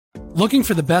Looking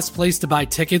for the best place to buy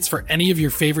tickets for any of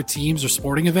your favorite teams or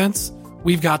sporting events?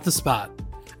 We've got the spot.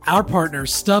 Our partner,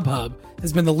 StubHub,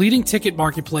 has been the leading ticket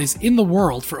marketplace in the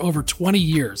world for over 20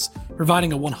 years,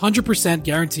 providing a 100%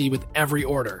 guarantee with every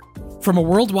order. From a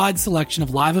worldwide selection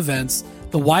of live events,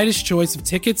 the widest choice of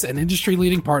tickets and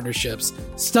industry-leading partnerships,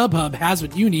 StubHub has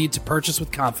what you need to purchase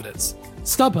with confidence.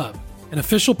 StubHub, an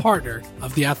official partner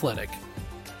of The Athletic.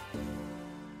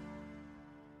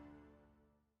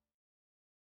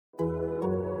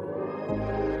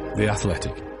 The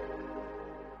Athletic.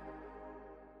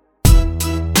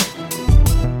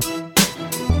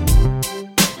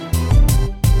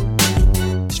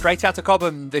 Straight Out of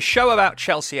Cobham, the show about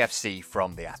Chelsea FC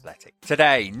from The Athletic.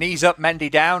 Today, knees up,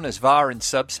 Mendy down as VAR and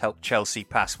subs help Chelsea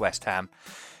pass West Ham.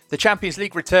 The Champions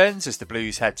League returns as the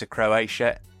Blues head to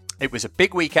Croatia. It was a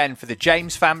big weekend for the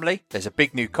James family. There's a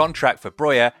big new contract for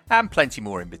Breuer and plenty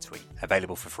more in between.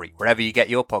 Available for free wherever you get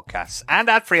your podcasts and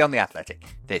ad-free on The Athletic.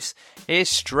 This is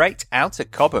Straight Out of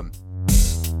Cobham.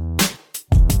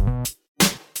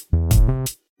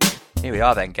 Here we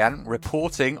are then, Gan,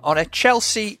 reporting on a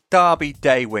Chelsea Derby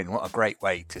Day win. What a great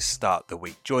way to start the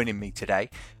week. Joining me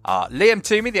today are Liam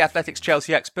Toomey, the Athletic's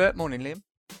Chelsea expert. Morning, Liam.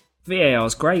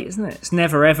 VAR's great, isn't it? It's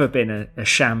never ever been a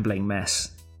shambling mess.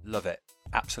 Love it.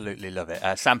 Absolutely love it.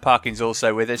 Sam Parkin's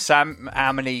also with us. Sam,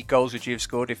 how many goals would you have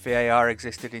scored if VAR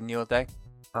existed in your day?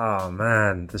 Oh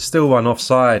man, there's still one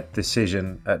offside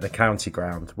decision at the county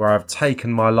ground where I've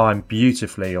taken my line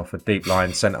beautifully off a deep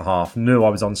line centre half, knew I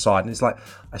was onside, and it's like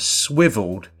I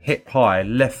swiveled hip high,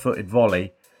 left-footed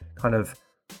volley, kind of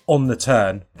on the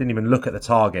turn, didn't even look at the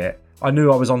target. I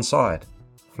knew I was onside.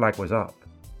 Flag was up.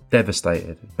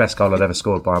 Devastated. Best goal I'd ever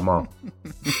scored by a mile.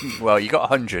 Well, you got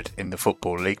 100 in the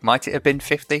Football League. Might it have been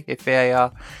 50 if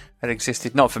VAR had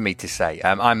existed? Not for me to say.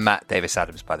 I'm Matt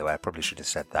Davis-Adams, by the way. I probably should have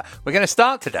said that. We're going to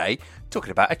start today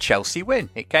talking about a Chelsea win.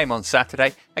 It came on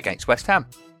Saturday against West Ham.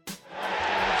 That's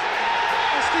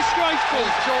disgraceful.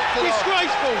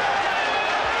 Disgraceful.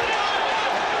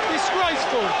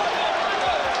 Disgraceful.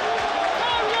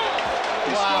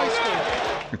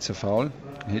 Disgraceful. It's a foul.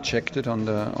 He checked it on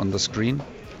the screen.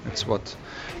 It's what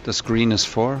the screen is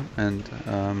for, and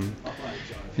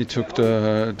he took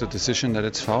the decision that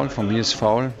it's foul. For me, it's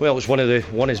foul. Well, it was one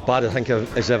as bad I think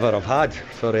as ever I've had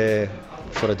for a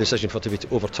decision for it to be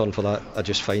overturned for that. I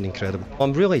just find incredible.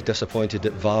 I'm really disappointed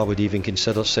that VAR would even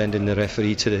consider sending the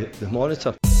referee to the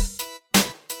monitor.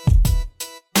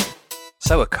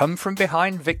 So a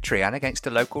come-from-behind victory and against a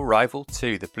local rival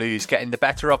too. The Blues getting the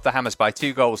better of the Hammers by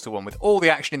 2-1 with all the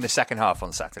action in the second half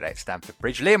on Saturday at Stamford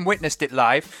Bridge. Liam witnessed it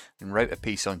live and wrote a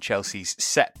piece on Chelsea's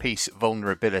set-piece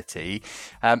vulnerability.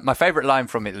 My favourite line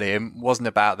from it, Liam, wasn't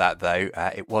about that though.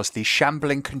 It was the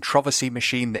shambling controversy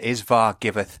machine that is VAR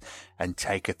giveth and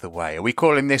taketh away. Are we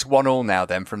calling this 1-1 now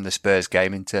then from the Spurs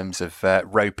game in terms of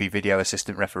ropey video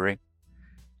assistant referee?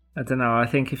 I don't know. I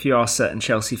think if you ask certain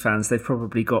Chelsea fans, they've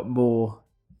probably got more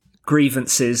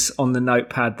grievances on the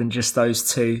notepad than just those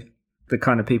two. The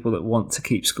kind of people that want to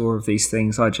keep score of these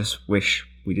things. I just wish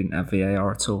we didn't have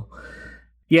VAR at all.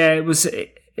 Yeah, it was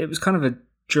kind of a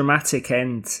dramatic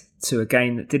end to a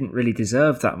game that didn't really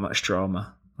deserve that much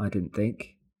drama, I didn't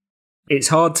think. It's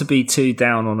hard to be too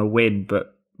down on a win,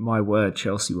 but my word,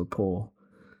 Chelsea were poor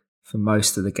for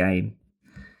most of the game.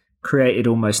 Created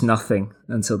almost nothing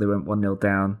until they went 1-0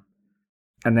 down.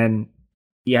 And then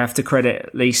you have to credit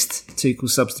at least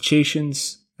Tuchel's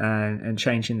substitutions and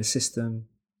changing the system.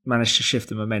 Managed to shift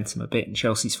the momentum a bit in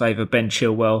Chelsea's favour. Ben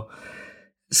Chilwell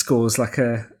scores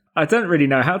I don't really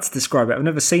know how to describe it. I've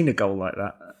never seen a goal like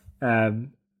that.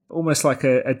 Almost like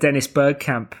a Dennis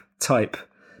Bergkamp type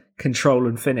control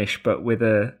and finish, but with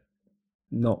a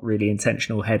not really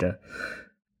intentional header.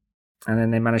 And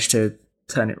then they managed to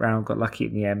turn it round, got lucky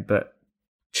in the end, but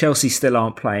Chelsea still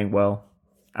aren't playing well.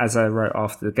 As I wrote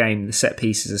after the game, the set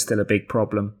pieces are still a big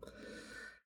problem,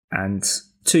 and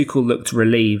Tuchel looked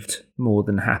relieved more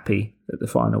than happy at the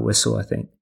final whistle, I think.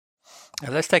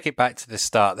 Let's take it back to the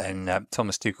start then.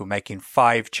 Thomas Tuchel making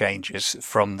 5 changes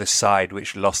from the side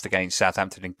which lost against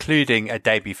Southampton, including a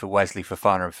debut for Wesley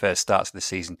Fofana and first starts of the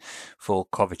season for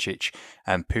Kovacic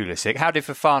and Pulisic. How did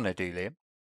Fofana do, Liam?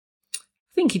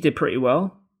 I think he did pretty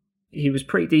well. He was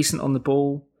pretty decent on the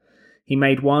ball. He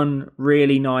made one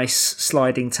really nice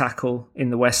sliding tackle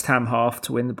in the West Ham half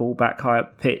to win the ball back high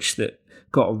up the pitch that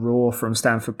got a roar from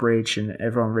Stamford Bridge, and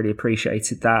everyone really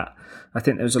appreciated that. I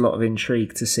think there was a lot of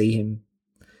intrigue to see him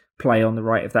play on the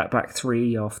right of that back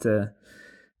three after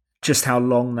just how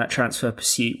long that transfer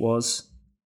pursuit was.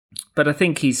 But I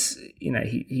think he's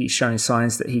showing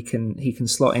signs that he can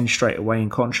slot in straight away and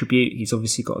contribute. He's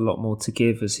obviously got a lot more to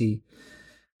give as he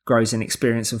grows in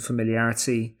experience and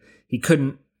familiarity. He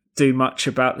couldn't do much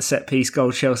about the set-piece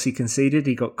goal Chelsea conceded.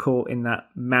 He got caught in that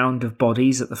mound of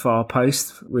bodies at the far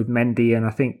post with Mendy, and I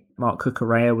think Mark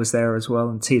Cucurella was there as well,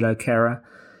 and Thilo Kehrer.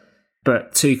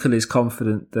 But Tuchel is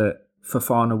confident that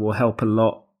Fofana will help a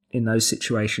lot in those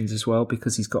situations as well,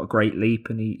 because he's got a great leap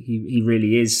and he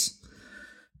really is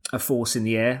a force in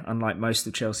the air, unlike most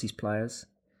of Chelsea's players.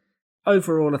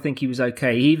 Overall, I think he was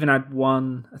okay. He even had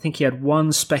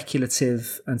one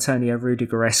speculative Antonio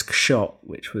Rudiger-esque shot,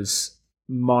 which was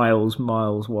miles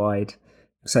wide.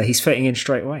 So he's fitting in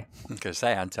straight away. I'm going to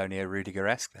say Antonio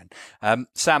Rudiger-esque then.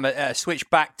 Sam, switch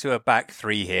back to a back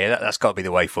three here. That's got to be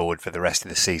the way forward for the rest of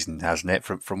the season, hasn't it?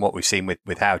 From what we've seen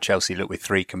with how Chelsea look with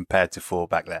 3 compared to 4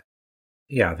 back there.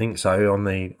 Yeah, I think so. On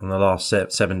the last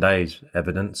 7 days,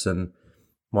 evidence, and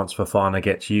once Fofana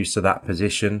gets used to that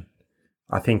position,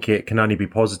 I think it can only be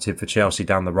positive for Chelsea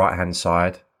down the right-hand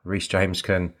side. Reece James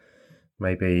can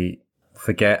maybe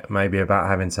forget about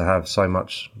having to have so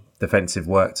much defensive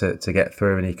work to get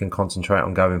through, and he can concentrate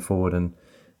on going forward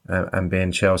and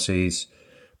being Chelsea's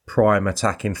prime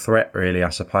attacking threat, really, I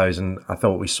suppose. And I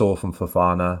thought we saw from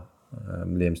Fofana,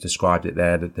 Liam's described it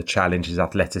there, that the challenge, his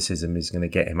athleticism is going to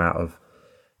get him out of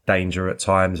danger at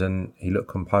times, and he looked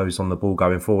composed on the ball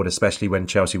going forward, especially when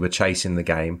Chelsea were chasing the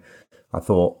game. I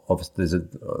thought obviously there's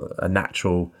a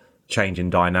natural change in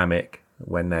dynamic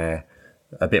when they're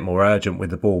a bit more urgent with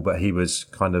the ball, but he was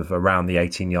kind of around the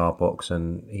 18-yard box,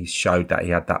 and he showed that he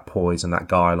had that poise and that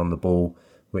guile on the ball,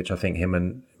 which I think him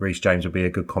and Reece James would be a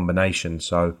good combination.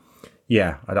 So,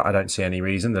 yeah, I don't see any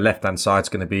reason. The left-hand side's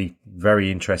going to be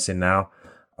very interesting now.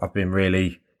 I've been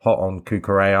really hot on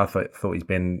Cucurella. I thought he's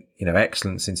been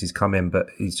excellent since he's come in, but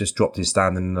he's just dropped his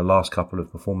standing in the last couple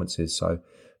of performances. So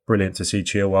brilliant to see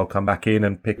Chilwell come back in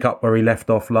and pick up where he left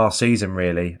off last season,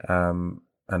 really.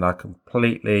 And I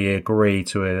completely agree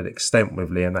to an extent with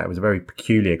Liam that it was a very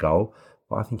peculiar goal,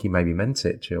 but I think he maybe meant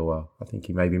it, Chilwell. I think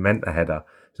he maybe meant the header.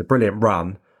 It's a brilliant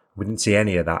run. We didn't see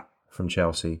any of that from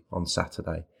Chelsea on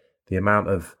Saturday. The amount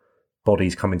of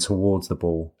bodies coming towards the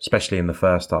ball, especially in the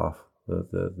first half,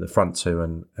 the front two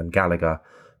and Gallagher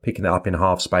picking it up in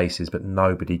half spaces, but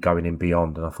nobody going in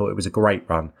beyond. And I thought it was a great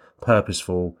run,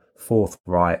 purposeful,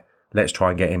 forthright, let's try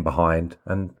and get in behind,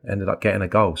 and ended up getting a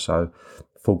goal. So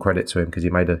full credit to him because he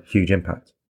made a huge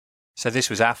impact. So this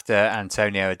was after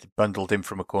Antonio had bundled in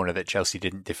from a corner that Chelsea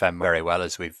didn't defend very well,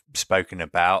 as we've spoken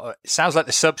about. It sounds like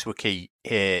the subs were key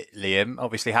here, Liam.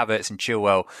 Obviously Havertz and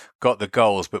Chilwell got the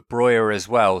goals, but Breuer as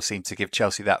well seemed to give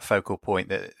Chelsea that focal point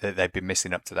that they've been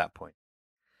missing up to that point.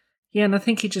 Yeah, and I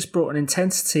think he just brought an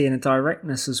intensity and a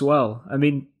directness as well. I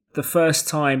mean, the first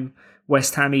time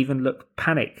West Ham even looked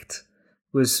panicked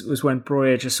was when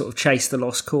Breuer just sort of chased the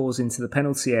lost cause into the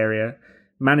penalty area,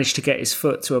 managed to get his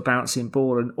foot to a bouncing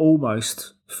ball and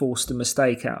almost forced a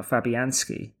mistake out of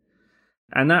Fabianski.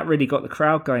 And that really got the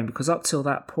crowd going, because up till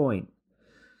that point,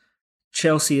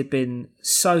 Chelsea had been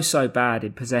so bad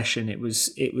in possession. It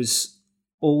was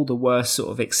all the worst sort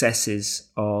of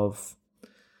excesses of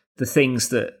the things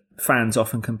that fans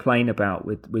often complain about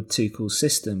with Tuchel's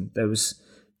system. There was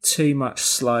too much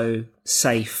slow,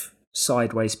 safe,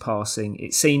 sideways passing.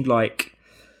 It seemed like,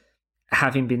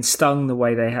 having been stung the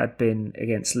way they had been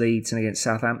against Leeds and against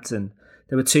Southampton,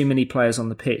 there were too many players on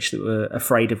the pitch that were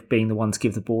afraid of being the one to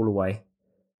give the ball away.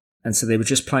 And so they were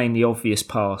just playing the obvious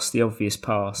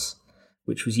pass,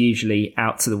 which was usually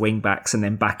out to the wing-backs and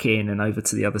then back in and over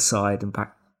to the other side and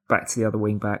back to the other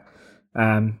wing-back.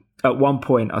 At one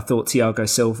point, I thought Thiago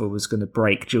Silva was going to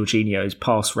break Jorginho's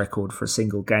pass record for a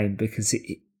single game, because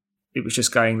it was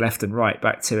just going left and right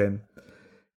back to him.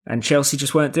 And Chelsea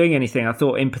just weren't doing anything. I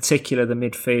thought in particular the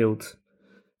midfield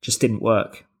just didn't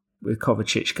work with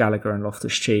Kovacic, Gallagher and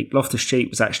Loftus-Cheek. Loftus-Cheek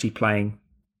was actually playing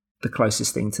the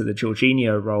closest thing to the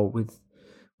Jorginho role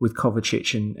with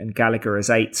Kovacic and Gallagher as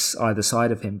eights either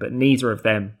side of him, but neither of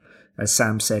them, as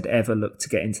Sam said, ever looked to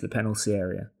get into the penalty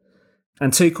area.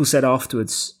 And Tuchel said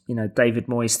afterwards, David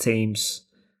Moyes' teams,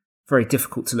 very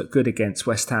difficult to look good against.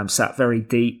 West Ham sat very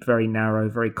deep, very narrow,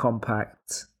 very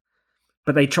compact.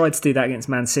 But they tried to do that against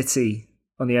Man City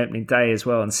on the opening day as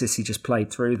well, and City just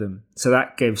played through them. So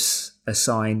that gives a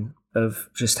sign of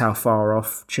just how far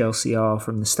off Chelsea are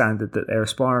from the standard that they're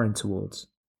aspiring towards.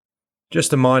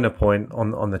 Just a minor point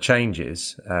on the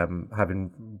changes,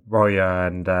 having Breuer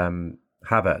and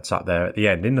Havertz up there at the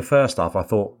end. In the first half, I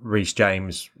thought Reece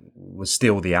James was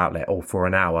still the outlet all for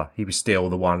an hour. He was still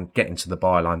the one getting to the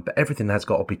byline, but everything has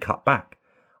got to be cut back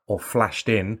or flashed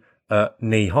in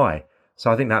knee high.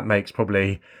 So I think that makes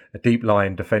probably a deep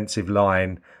line, defensive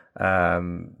line, a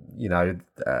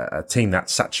team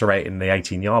that's saturating the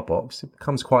 18-yard box. It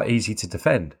becomes quite easy to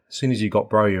defend. As soon as you've got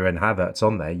Breuer and Havertz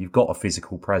on there, you've got a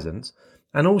physical presence.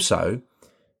 And also,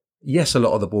 yes, a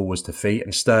lot of the ball was to feet,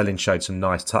 and Sterling showed some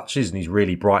nice touches, and he's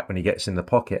really bright when he gets in the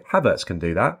pocket. Havertz can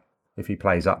do that if he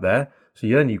plays up there. So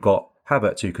then you've got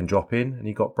Havertz who can drop in, and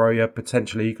you've got Broja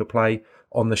potentially who could play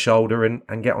on the shoulder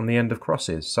and get on the end of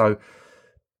crosses. So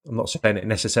I'm not saying it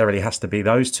necessarily has to be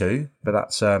those two, but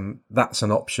that's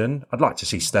an option. I'd like to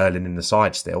see Sterling in the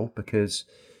side still, because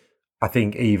I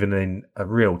think even in a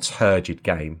real turgid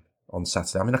game on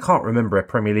Saturday, I mean, I can't remember a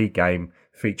Premier League game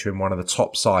featuring one of the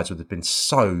top sides where there's been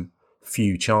so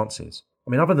few chances.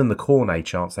 I mean, other than the Cornet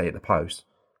chance they hit the post,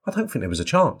 I don't think there was a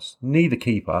chance. Neither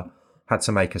keeper had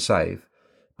to make a save.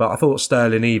 But I thought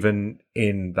Sterling, even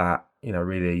in that,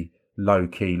 really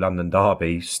low-key London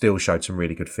derby, still showed some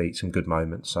really good feats, some good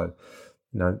moments. So,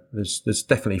 there's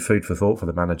definitely food for thought for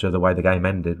the manager, the way the game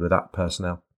ended with that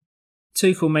personnel.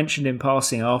 Tuchel mentioned in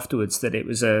passing afterwards that it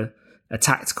was a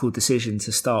tactical decision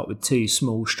to start with two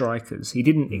small strikers. He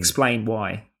didn't explain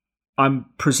why. I'm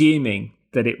presuming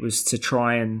that it was to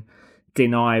try and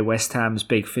deny West Ham's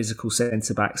big physical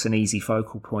centre-backs an easy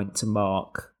focal point to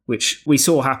mark, which we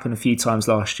saw happen a few times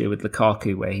last year with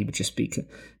Lukaku, where he would just be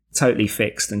totally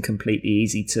fixed and completely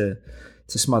easy to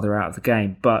smother out of the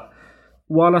game. But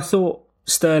while I thought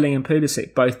Sterling and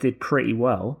Pulisic both did pretty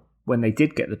well when they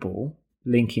did get the ball,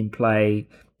 linking play,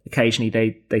 occasionally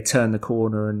they turned the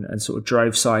corner and sort of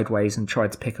drove sideways and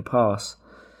tried to pick a pass,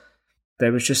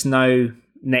 there was just no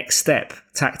next step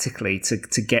tactically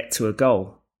to get to a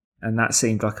goal. And that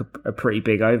seemed like a pretty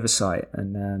big oversight.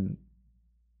 And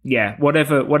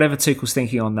whatever Tuchel's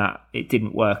thinking on that, it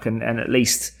didn't work. And at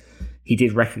least he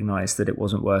did recognise that it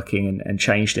wasn't working and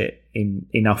changed it in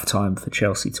enough time for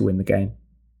Chelsea to win the game.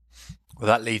 Well,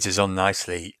 that leads us on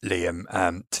nicely,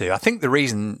 Liam, to I think the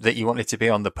reason that you wanted to be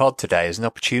on the pod today is an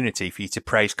opportunity for you to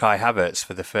praise Kai Havertz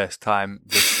for the first time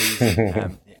this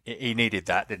season. He needed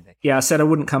that, didn't he? Yeah, I said I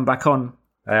wouldn't come back on.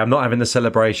 I'm not having the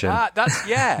celebration. I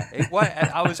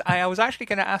was actually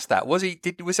going to ask that. Was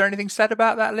there anything said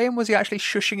about that, Liam? Was he actually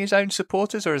shushing his own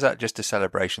supporters, or is that just a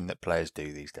celebration that players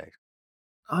do these days?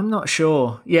 I'm not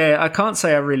sure. Yeah, I can't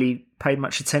say I really paid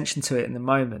much attention to it in the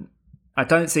moment. I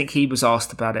don't think he was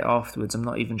asked about it afterwards. I'm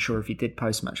not even sure if he did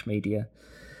post-match media.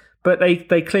 But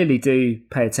they clearly do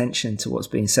pay attention to what's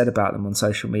being said about them on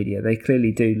social media. They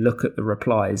clearly do look at the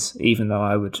replies, even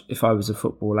though if I was a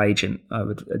football agent, I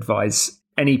would advise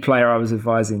any player I was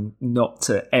advising not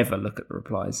to ever look at the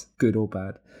replies, good or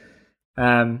bad.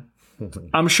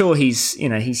 I'm sure he's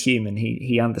human.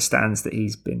 He understands that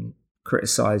he's been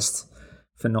criticised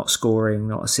for not scoring,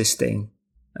 not assisting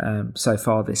so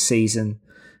far this season.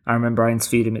 I remember I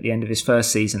interviewed him at the end of his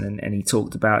first season and he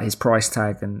talked about his price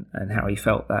tag and how he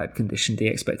felt that had conditioned the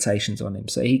expectations on him.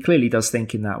 So he clearly does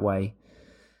think in that way.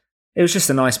 It was just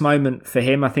a nice moment for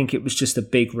him. I think it was just a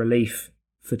big relief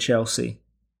for Chelsea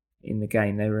in the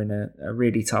game. They were in a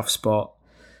really tough spot.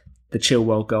 The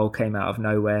Chilwell goal came out of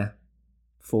nowhere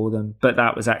for them, but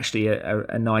that was actually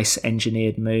a nice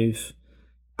engineered move.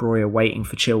 Broja waiting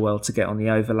for Chilwell to get on the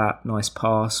overlap, nice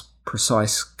pass,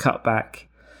 precise cutback,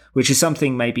 which is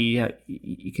something maybe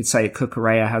you could say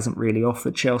Cucurella hasn't really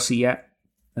offered Chelsea yet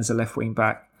as a left wing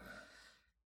back.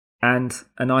 And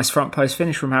a nice front post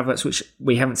finish from Havertz, which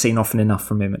we haven't seen often enough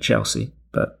from him at Chelsea,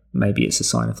 but maybe it's a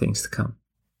sign of things to come.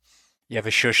 You ever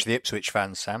shush the Ipswich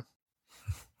fans, Sam?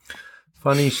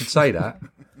 Funny you should say that.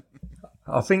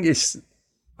 I think it's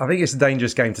a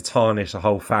dangerous game to tarnish a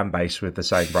whole fan base with the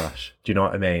same brush. Do you know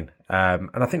what I mean? And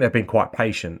I think they've been quite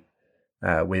patient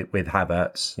with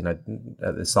Havertz,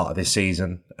 at the start of this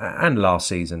season and last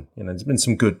season. There's been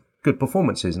some good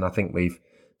performances, and I think we've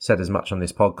said as much on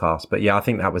this podcast. But yeah, I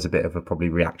think that was a bit of a probably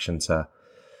reaction to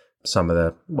some of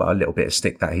a little bit of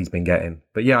stick that he's been getting.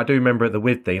 But yeah, I do remember at the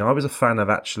Withdean, I was a fan of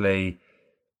actually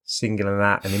singling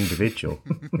out an individual.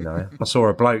 I saw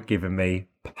a bloke giving me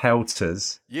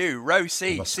pelters. You, row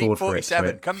C, seat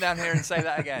 47, come down here and say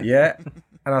that again. Yeah,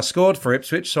 and I scored for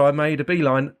Ipswich, so I made a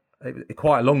beeline,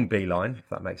 quite a long beeline, if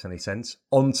that makes any sense,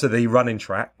 onto the running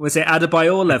track. Was it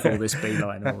Adebayor level, this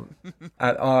beeline? Or?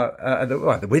 At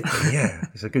the Withdean, yeah.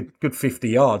 It's a good 50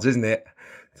 yards, isn't it?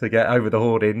 To get over the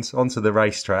hoardings onto the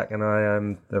racetrack and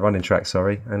the running track,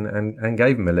 and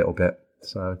gave him a little bit.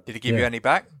 So did he give you any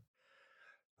back?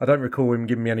 I don't recall him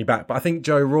giving me any back, but I think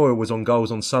Joe Royle was on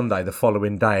Goals on Sunday the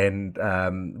following day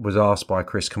and was asked by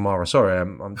Chris Kamara. Sorry,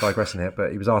 I'm digressing here,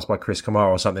 but he was asked by Chris Kamara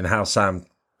or something, how's Sam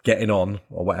getting on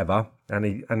or whatever,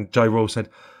 and Joe Royle said,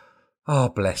 "Oh,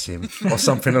 bless him," or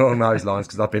something along those lines,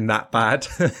 because I've been that bad.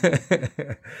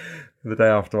 the day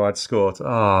after I'd scored.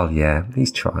 Oh, yeah,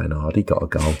 he's trying hard. He got a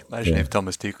goal. Imagine if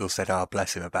Thomas Tuchel said, "Oh,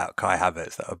 bless him," about Kai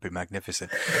Havertz. That would be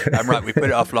magnificent. Right, we put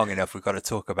it off long enough. We've got to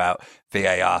talk about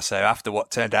VAR. So after what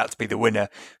turned out to be the winner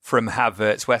from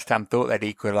Havertz, West Ham thought they'd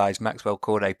equalise. Maxwell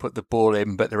Cornet put the ball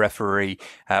in, but the referee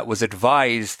was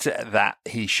advised that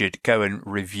he should go and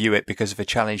review it because of a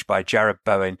challenge by Jared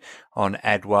Bowen on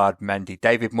Edouard Mendy.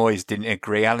 David Moyes didn't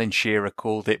agree. Alan Shearer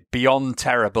called it beyond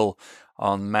terrible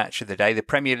on Match of the Day. The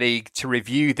Premier League to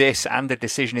review this and the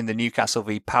decision in the Newcastle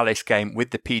v Palace game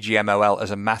with the PGMOL as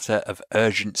a matter of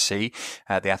urgency.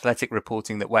 The Athletic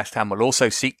reporting that West Ham will also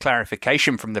seek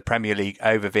clarification from the Premier League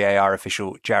over VAR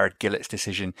official Jared Gillett's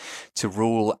decision to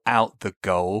rule out the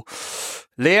goal.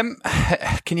 Liam,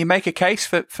 can you make a case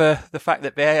for the fact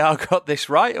that VAR got this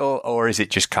right, or is it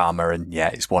just karma and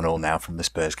it's 1-1 now from the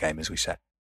Spurs game, as we said?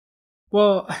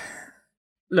 Well,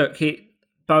 look,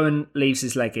 Bowen leaves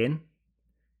his leg in.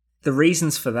 The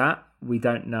reasons for that, we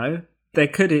don't know.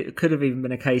 It could have even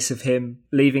been a case of him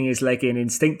leaving his leg in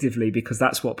instinctively because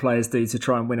that's what players do to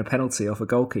try and win a penalty off a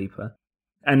goalkeeper.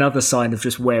 Another sign of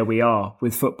just where we are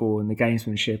with football and the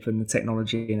gamesmanship and the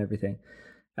technology and everything.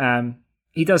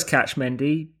 He does catch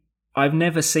Mendy. I'm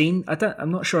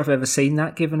not sure I've ever seen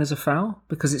that given as a foul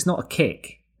because it's not a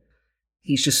kick.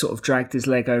 He's just sort of dragged his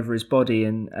leg over his body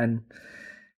and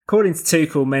according to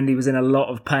Tuchel, Mendy was in a lot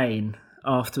of pain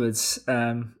afterwards.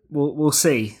 We'll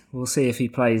see. We'll see if he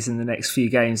plays in the next few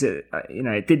games. It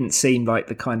didn't seem like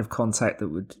the kind of contact that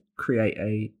would create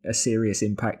a serious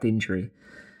impact injury.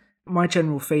 My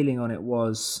general feeling on it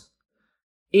was,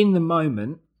 in the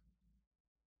moment,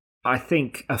 I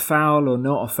think a foul or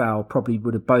not a foul probably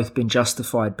would have both been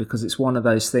justified because it's one of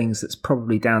those things that's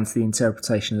probably down to the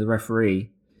interpretation of the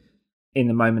referee in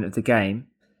the moment of the game.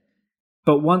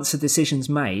 But once a decision's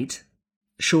made,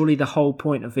 surely the whole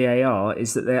point of VAR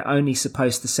is that they're only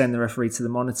supposed to send the referee to the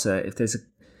monitor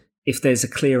if there's a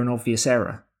clear and obvious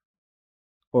error,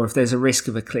 or if there's a risk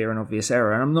of a clear and obvious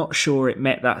error. And I'm not sure it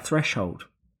met that threshold.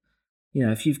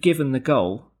 If you've given the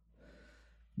goal,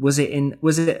 was it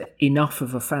enough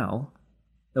of a foul,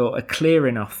 or a clear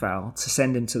enough foul to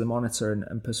send him to the monitor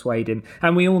and persuade him?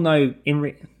 And we all know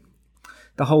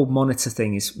the whole monitor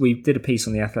thing is. We did a piece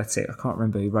on The Athletic. I can't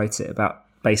remember who wrote it about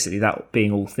basically that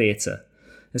being all theatre.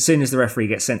 As soon as the referee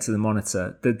gets sent to the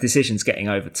monitor, the decision's getting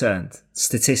overturned.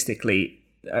 Statistically,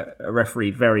 a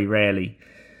referee very rarely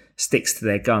sticks to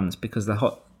their guns because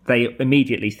they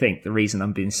immediately think the reason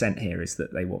I'm being sent here is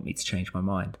that they want me to change my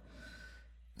mind.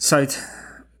 So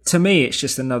to me, it's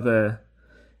just another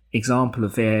example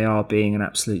of VAR being an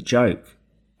absolute joke.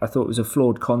 I thought it was a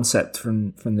flawed concept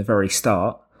from the very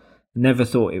start. Never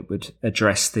thought it would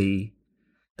address the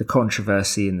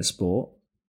controversy in the sport.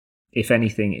 If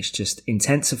anything, it's just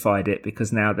intensified it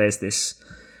because now there's this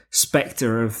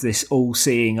spectre of this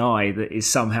all-seeing eye that is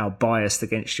somehow biased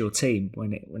against your team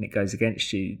when it goes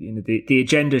against you. The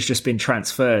agenda's just been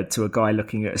transferred to a guy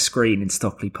looking at a screen in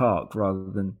Stockley Park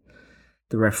rather than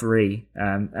the referee,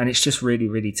 and it's just really,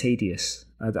 really tedious.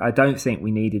 I don't think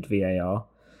we needed VAR.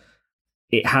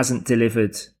 It hasn't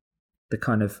delivered the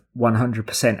kind of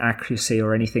 100% accuracy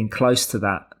or anything close to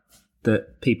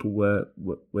that people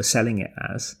were selling it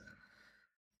as.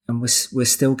 And we're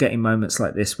still getting moments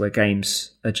like this where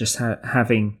games are just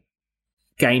having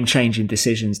game-changing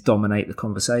decisions dominate the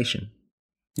conversation.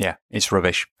 Yeah, it's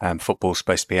rubbish. Football's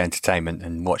supposed to be entertainment,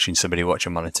 and watching somebody watch a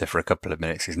monitor for a couple of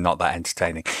minutes is not that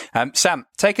entertaining. Sam,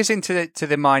 take us into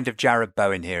the mind of Jared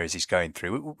Bowen here as he's going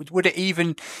through. Would it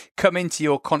even come into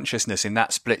your consciousness in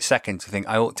that split second to think,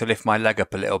 I ought to lift my leg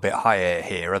up a little bit higher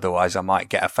here, otherwise I might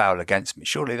get a foul against me?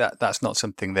 Surely that's not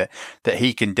something that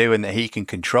he can do and that he can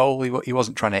control. He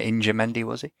wasn't trying to injure Mendy,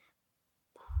 was he?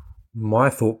 My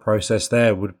thought process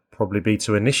there would probably be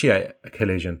to initiate a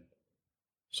collision.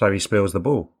 So he spills the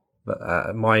ball.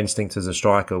 But my instinct as a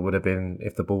striker would have been,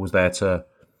 if the ball's there to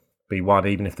be won,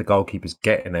 even if the goalkeeper's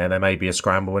getting there may be a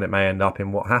scramble and it may end up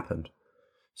in what happened.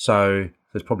 So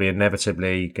there's probably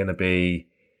inevitably going to be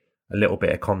a little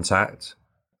bit of contact.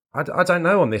 I don't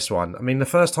know on this one. I mean, the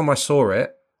first time I saw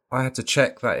it, I had to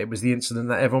check that it was the incident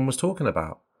that everyone was talking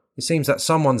about. It seems that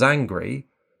someone's angry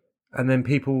and then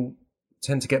people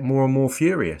tend to get more and more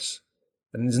furious.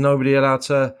 And there's nobody allowed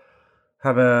to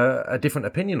have a different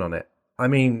opinion on it. I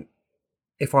mean,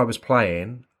 if I was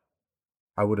playing,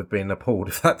 I would have been appalled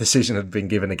if that decision had been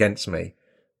given against me,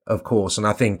 of course. And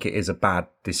I think it is a bad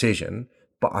decision,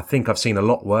 but I think I've seen a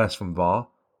lot worse from VAR.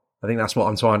 I think that's what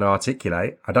I'm trying to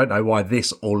articulate. I don't know why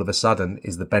this all of a sudden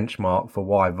is the benchmark for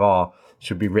why VAR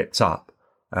should be ripped up.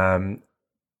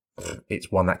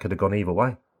 It's one that could have gone either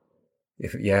way.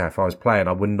 If I was playing,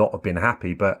 I would not have been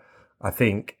happy, but I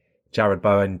think Jared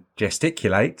Bowen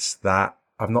gesticulates that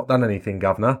I've not done anything,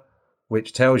 governor,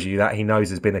 which tells you that he knows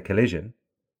there's been a collision.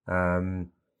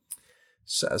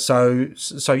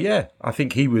 So yeah, I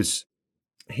think he was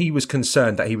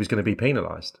concerned that he was going to be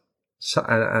penalised. So,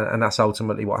 and that's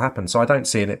ultimately what happened. So I don't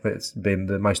see in it that it's been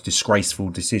the most disgraceful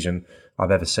decision I've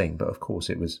ever seen. But of course,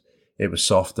 it was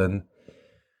soft, and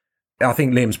I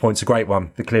think Liam's point's a great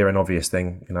one. The clear and obvious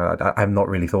thing, I have not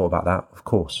really thought about that. Of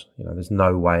course, there's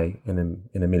no way in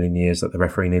a million years that the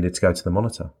referee needed to go to the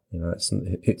monitor.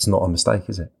 It's not a mistake,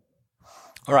 is it?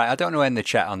 All right, I don't want to end the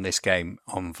chat on this game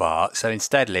on VAR. So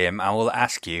instead, Liam, I will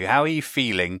ask you, how are you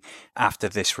feeling after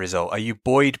this result? Are you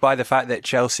buoyed by the fact that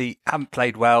Chelsea haven't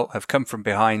played well, have come from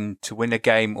behind to win a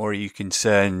game, or are you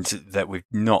concerned that we've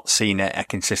not seen a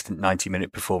consistent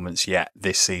 90-minute performance yet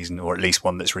this season, or at least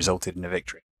one that's resulted in a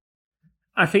victory?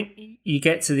 I think you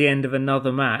get to the end of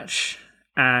another match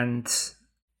and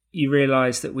you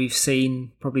realise that we've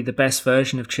seen probably the best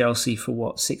version of Chelsea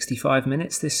for 65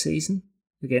 minutes this season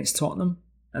against Tottenham.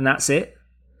 And that's it.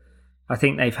 I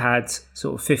think they've had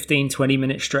sort of 15,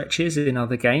 20-minute stretches in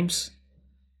other games,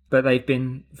 but they've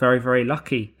been very, very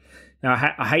lucky. Now,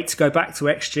 I hate to go back to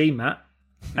XG, Matt,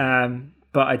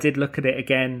 but I did look at it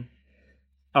again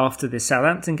after the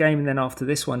Southampton game and then after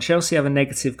this one. Chelsea have a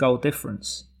negative goal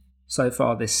difference so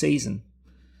far this season.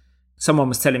 Someone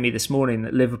was telling me this morning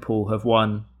that Liverpool have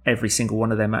won every single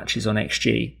one of their matches on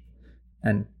XG,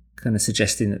 and kind of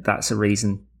suggesting that that's a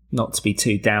reason not to be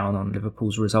too down on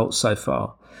Liverpool's results so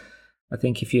far. I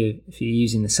think if you're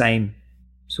using the same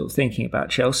sort of thinking about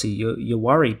Chelsea, you're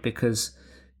worried because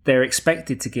they're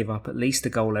expected to give up at least a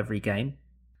goal every game,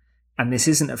 and this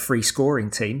isn't a free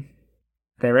scoring team.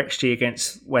 Their XG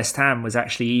against West Ham was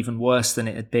actually even worse than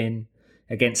it had been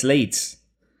against Leeds,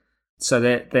 so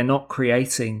they're not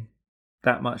creating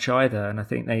that much either. And I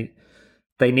think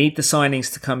they need the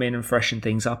signings to come in and freshen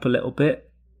things up a little bit.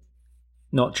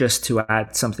 Not just to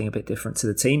add something a bit different to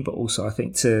the team, but also I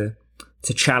think to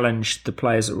challenge the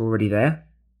players that are already there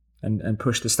and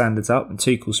push the standards up. And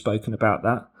Tuchel's spoken about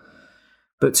that.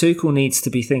 But Tuchel needs to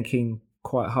be thinking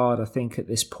quite hard, I think, at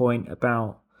this point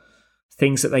about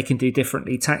things that they can do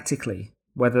differently tactically,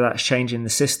 whether that's changing the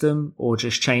system or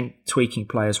just tweaking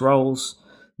players' roles,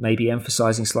 maybe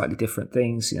emphasising slightly different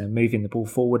things, moving the ball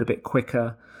forward a bit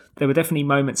quicker. There were definitely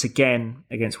moments again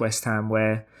against West Ham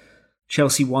where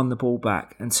Chelsea won the ball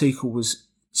back and Tuchel was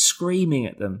screaming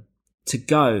at them to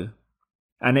go.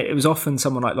 And it was often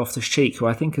someone like Loftus-Cheek, who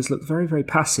I think has looked very, very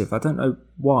passive. I don't know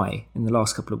why in the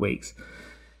last couple of weeks.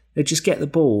 They just get the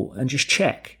ball and just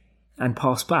check and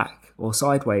pass back or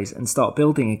sideways and start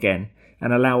building again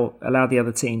and allow the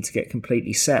other team to get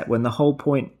completely set, when the whole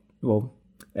point,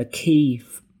 a key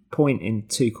point in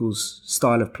Tuchel's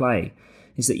style of play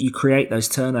is that you create those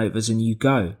turnovers and you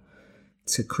go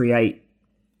to create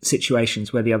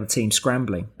situations where the other team's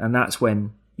scrambling, and that's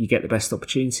when you get the best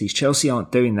opportunities. Chelsea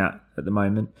aren't doing that at the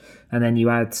moment, and then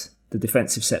you add the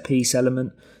defensive set piece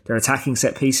element. Their attacking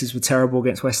set pieces were terrible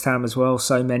against West Ham as well.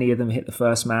 So many of them hit the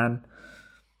first man.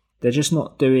 They're just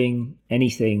not doing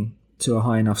anything to a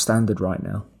high enough standard right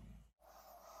now.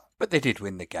 But they did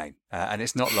win the game, and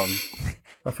it's not long.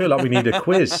 I feel like we need a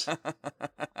quiz.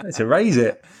 Let's erase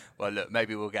it. Well, look,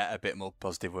 maybe we'll get a bit more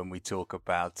positive when we talk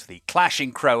about the clash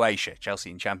in Croatia. Chelsea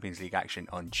in Champions League action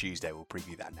on Tuesday. We'll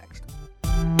preview that next.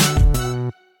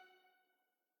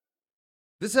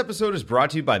 This episode is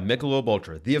brought to you by Michelob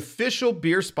Ultra, the official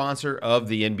beer sponsor of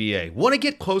the NBA. Want to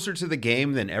get closer to the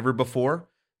game than ever before?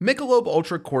 Michelob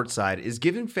Ultra Courtside is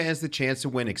giving fans the chance to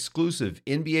win exclusive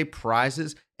NBA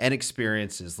prizes and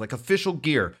experiences like official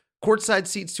gear, courtside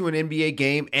seats to an NBA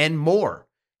game, and more.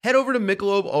 Head over to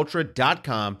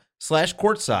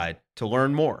MichelobUltra.com/courtside to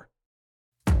learn more.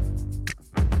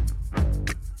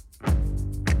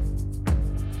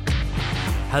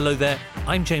 Hello there,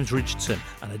 I'm James Richardson,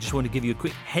 and I just want to give you a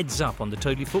quick heads up on the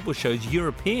Totally Football Show's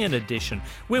European edition.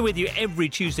 We're with you every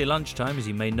Tuesday lunchtime, as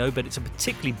you may know, but it's a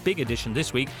particularly big edition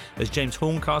this week as James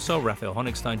Horncastle, Raphael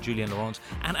Honigstein, Julian Laurence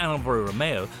and Alvaro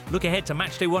Romeo look ahead to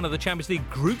matchday 1 of the Champions League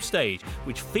group stage,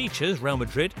 which features Real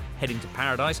Madrid heading to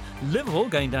paradise, Liverpool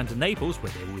going down to Naples,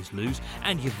 where they always lose,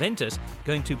 and Juventus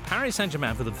going to Paris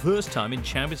Saint-Germain for the first time in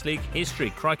Champions League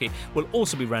history. Crikey. We'll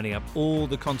also be rounding up all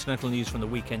the continental news from the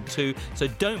weekend too, so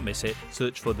don't miss it.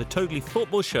 Search for the Totally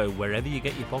Football Show wherever you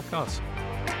get your podcasts.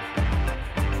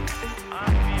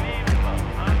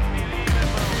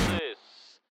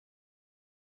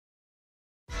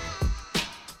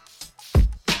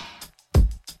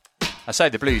 So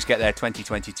the Blues get their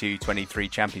 2022-23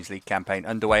 Champions League campaign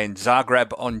underway in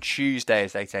Zagreb on Tuesday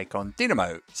as they take on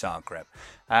Dinamo Zagreb.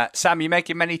 Sam, you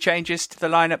making many changes to the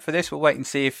lineup for this? We'll wait and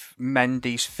see if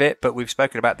Mendy's fit, but we've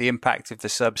spoken about the impact of the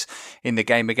subs in the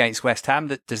game against West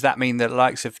Ham. Does that mean that the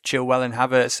likes of Chilwell and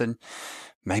Havertz and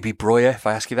maybe Breuer, if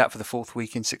I ask you that for the fourth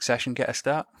week in succession, get a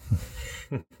start?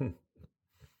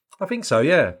 I think so,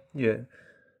 yeah.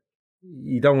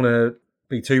 You don't want to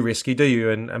be too risky, do you,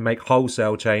 and make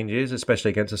wholesale changes,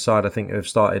 especially against a side I think have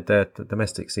started their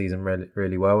domestic season really,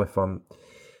 really well, if I'm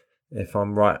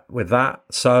right with that.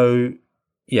 So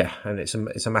yeah, and it's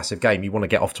a massive game. You want to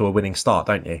get off to a winning start,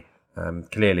 don't you?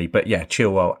 Clearly, but yeah,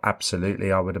 Chilwell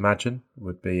absolutely, I would imagine,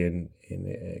 would be in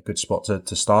a good spot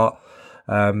to start.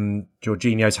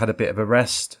 Jorginho's had a bit of a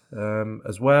rest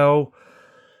as well.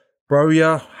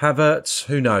 Breuer, Havertz,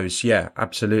 who knows? Yeah,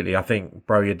 absolutely. I think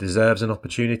Breuer deserves an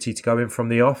opportunity to go in from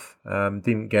the off.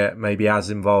 Didn't get maybe as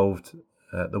involved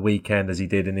at the weekend as he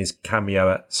did in his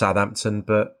cameo at Southampton,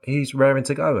 but he's raring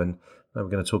to go. And we're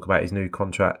going to talk about his new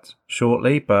contract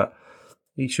shortly, but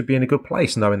he should be in a good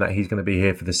place knowing that he's going to be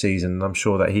here for the season. And I'm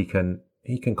sure that he can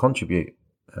contribute,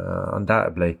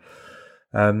 undoubtedly.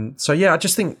 So yeah, I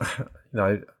just think,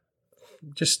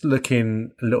 just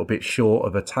looking a little bit short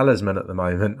of a talisman at the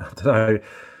moment. I don't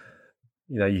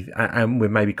know, and with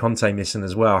maybe Conte missing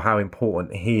as well, how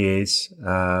important he is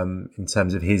in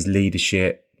terms of his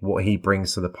leadership, what he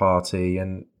brings to the party.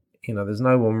 And, there's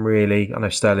no one really, I know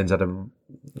Sterling's had a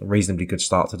reasonably good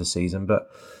start to the season, but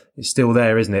it's still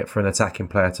there, isn't it, for an attacking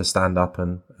player to stand up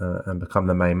and become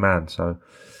the main man. So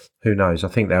who knows? I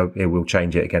think it will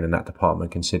change it again in that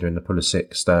department, considering the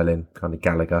Pulisic, Sterling, kind of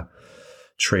Gallagher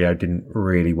trio didn't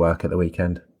really work at the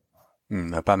weekend.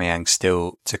 Aubameyang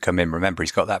still to come in. Remember,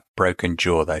 he's got that broken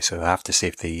jaw though, so we'll have to see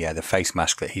if the face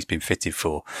mask that he's been fitted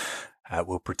for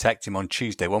will protect him on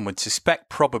Tuesday. One would suspect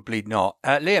probably not.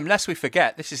 Liam, lest we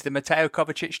forget, this is the Mateo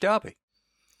Kovacic derby.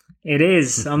 It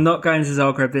is. I'm not going to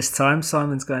Zagreb this time.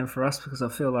 Simon's going for us because I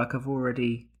feel like I've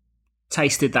already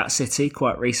tasted that city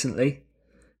quite recently.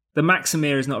 The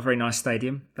Maximir is not a very nice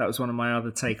stadium. That was one of my other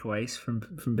takeaways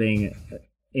from being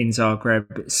in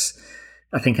Zagreb.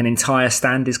 I think an entire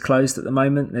stand is closed at the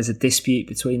moment. There's a dispute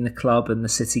between the club and the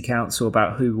city council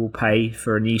about who will pay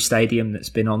for a new stadium that's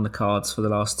been on the cards for the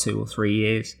last 2 or 3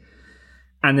 years.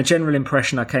 And the general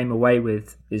impression I came away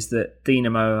with is that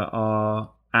Dinamo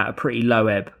are at a pretty low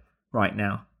ebb right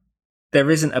now. There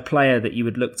isn't a player that you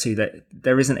would look to, that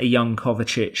there isn't a young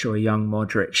Kovacic or a young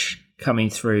Modric coming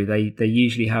through. They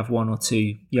usually have 1 or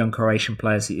 2 young Croatian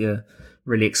players that you're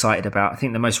really excited about. I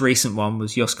think the most recent one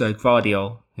was Josko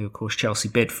Gvardiol, who of course Chelsea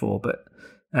bid for, but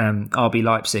RB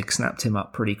Leipzig snapped him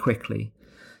up pretty quickly.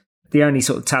 The only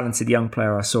sort of talented young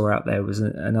player I saw out there was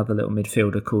another little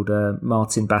midfielder called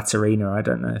Martin Baturina. I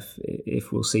don't know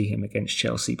if we'll see him against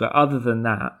Chelsea, but other than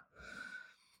that,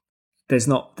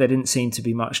 there didn't seem to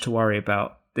be much to worry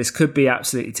about. This could be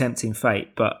absolutely tempting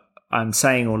fate, but I'm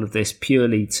saying all of this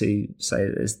purely to say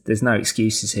there's no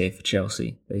excuses here for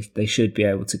Chelsea. They should be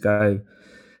able to go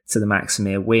to the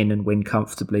Maximir, win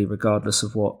comfortably, regardless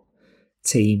of what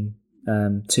team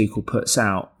Tuchel puts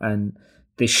out. And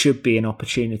this should be an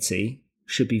opportunity,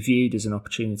 should be viewed as an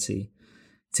opportunity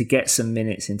to get some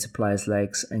minutes into players'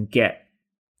 legs and get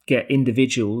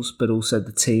individuals, but also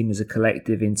the team as a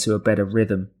collective, into a better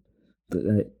rhythm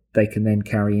that they can then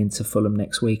carry into Fulham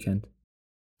next weekend.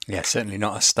 Yeah, certainly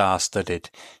not a star-studded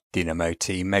Dinamo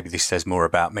team. Maybe this says more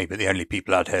about me, but the only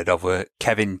people I'd heard of were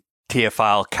Kevin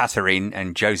Teofile Catherine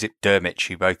and Josip Drmic,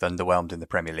 who both underwhelmed in the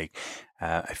Premier League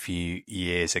a few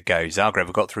years ago. Zagreb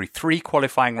have got through 3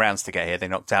 qualifying rounds to get here. They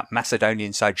knocked out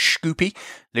Macedonian side Shkupi,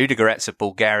 Ludogorets of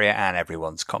Bulgaria, and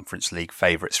everyone's Conference League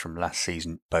favourites from last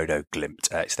season, Bodo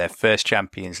Glimt. It's their first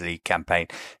Champions League campaign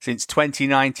since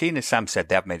 2019. As Sam said,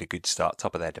 they have made a good start,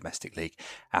 top of their domestic league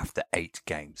after 8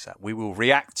 games. We will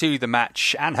react to the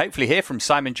match and hopefully hear from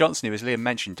Simon Johnson, who, as Liam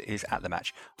mentioned, is at the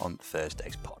match on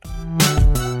Thursday's pod.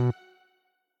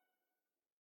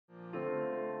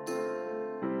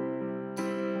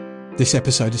 This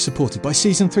episode is supported by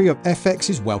Season 3 of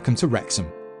FX's Welcome to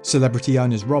Wrexham. Celebrity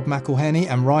owners Rob McElhenney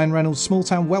and Ryan Reynolds'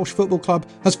 small-town Welsh football club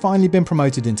has finally been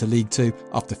promoted into League 2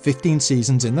 after 15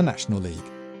 seasons in the National League.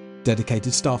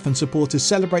 Dedicated staff and supporters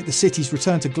celebrate the city's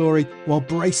return to glory while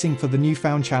bracing for the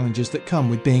newfound challenges that come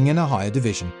with being in a higher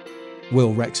division.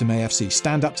 Will Wrexham AFC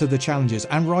stand up to the challenges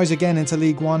and rise again into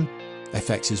League 1?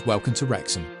 FX's Welcome to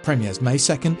Wrexham premieres May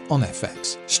 2nd on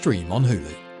FX. Stream on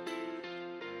Hulu.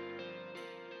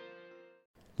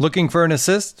 Looking for an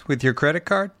assist with your credit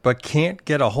card but can't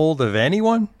get a hold of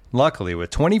anyone? Luckily,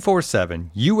 with 24/7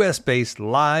 US-based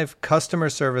live customer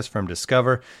service from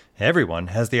Discover, Everyone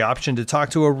has the option to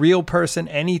talk to a real person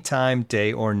anytime,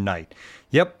 day or night.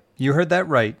 Yep, you heard that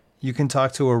right. You can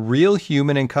talk to a real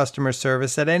human in customer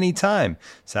service at any time.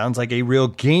 Sounds like a real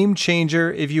game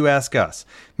changer if you ask us.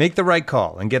 Make the right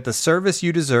call and get the service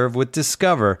you deserve with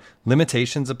Discover.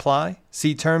 Limitations apply.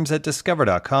 See terms at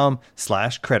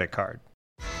discover.com/creditcard.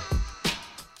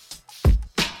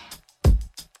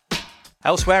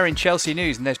 Elsewhere in Chelsea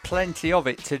news, and there's plenty of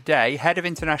it today, Head of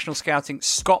International Scouting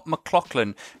Scott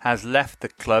McLaughlin has left the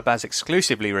club, as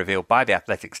exclusively revealed by The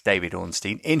Athletic's David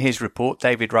Ornstein. In his report,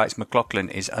 David writes McLaughlin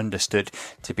is understood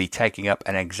to be taking up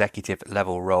an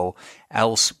executive-level role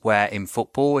elsewhere in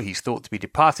football. He's thought to be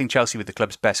departing Chelsea with the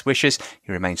club's best wishes.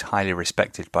 He remains highly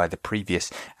respected by the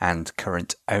previous and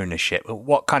current ownership.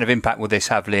 What kind of impact will this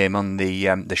have, Liam, on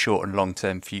the short and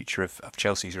long-term future of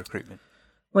Chelsea's recruitment?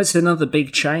 Well, it's another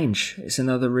big change. It's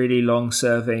another really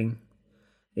long-serving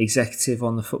executive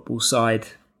on the football side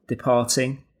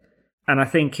departing. And I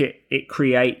think it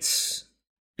creates,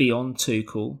 beyond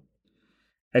Tuchel,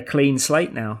 a clean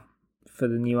slate now for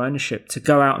the new ownership to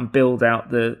go out and build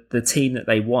out the team that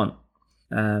they want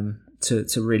to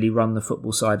really run the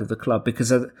football side of the club.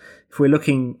 Because if we're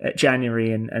looking at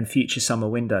January and future summer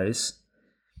windows,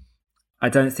 I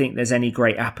don't think there's any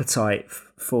great appetite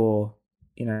for...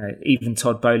 even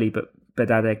Todd Bowley, but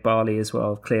Behdad Eghbali as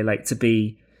well, of Clear Lake, to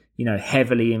be,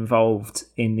 heavily involved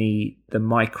in the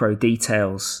micro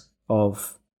details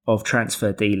of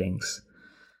transfer dealings.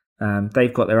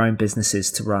 They've got their own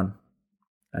businesses to run,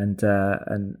 and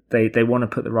they want to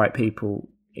put the right people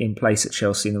in place at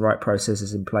Chelsea and the right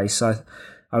processes in place. So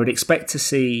I would expect to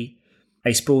see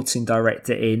a sporting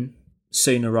director in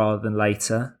sooner rather than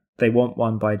later. They want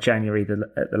one by January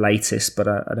at the latest, but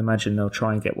I'd imagine they'll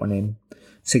try and get one in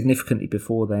significantly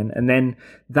before then. And then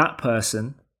that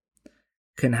person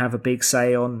can have a big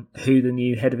say on who the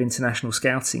new head of international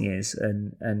scouting is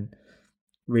and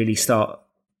really start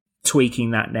tweaking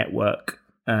that network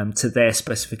to their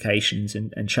specifications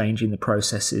and changing the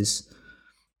processes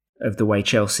of the way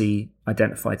Chelsea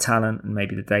identify talent and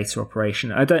maybe the data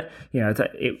operation. I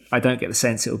don't get the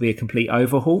sense it will be a complete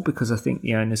overhaul, because I think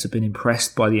the owners have been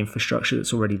impressed by the infrastructure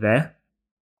that's already there.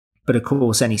 But of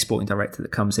course, any sporting director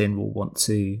that comes in will want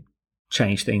to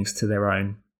change things to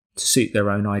suit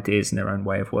their own ideas and their own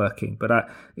way of working. But I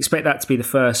expect that to be the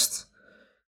first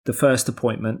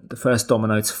appointment, the first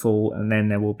domino to fall, and then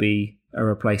there will be a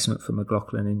replacement for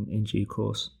McLaughlin in due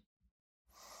course.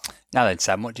 Now then,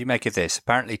 Sam, what do you make of this?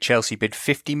 Apparently Chelsea bid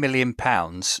 £50 million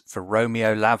for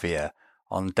Romeo Lavia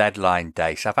on deadline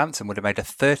day. Southampton would have made a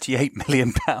 £38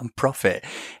 million profit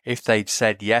if they'd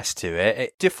said yes to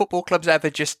it. Do football clubs ever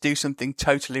just do something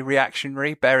totally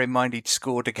reactionary? Bear in mind he'd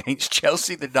scored against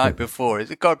Chelsea the night before.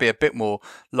 There's got to be a bit more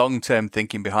long-term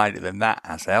thinking behind it than that,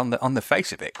 has there? On the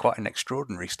face of it, quite an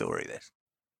extraordinary story, this.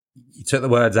 You took the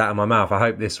words out of my mouth. I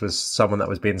hope this was someone that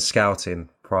was being scouting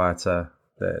prior to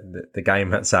the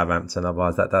game at Southampton.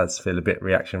 Otherwise, that does feel a bit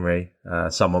reactionary.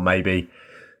 Someone maybe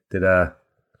did a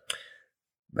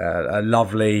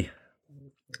lovely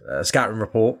scouting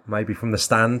report, maybe from the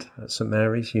stand at St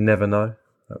Mary's. You never know.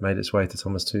 That made its way to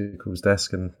Thomas Tuchel's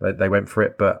desk and they went for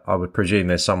it. But I would presume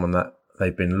there's someone that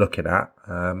they've been looking at.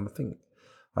 I think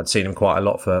I'd seen him quite a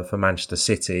lot for Manchester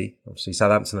City. Obviously,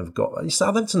 Southampton are,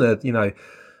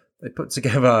 they put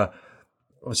together,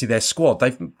 obviously, their squad.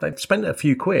 They've spent a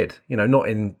few quid, not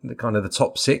in the kind of the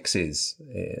top sixes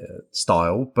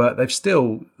style, but they've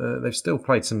still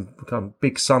played some kind of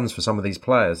big sums for some of these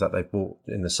players that they've bought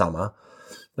in the summer.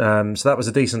 So that was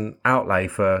a decent outlay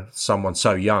for someone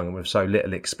so young with so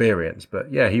little experience.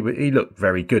 But yeah, he looked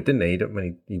very good, didn't he?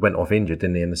 He went off injured,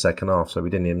 didn't he, in the second half? So we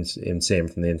didn't even see him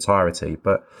from the entirety.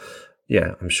 But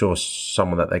yeah, I'm sure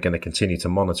someone that they're going to continue to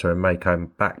monitor and may come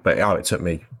back. But it took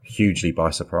me hugely by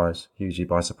surprise,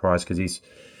 because he's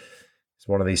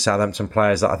one of these Southampton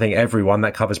players that I think everyone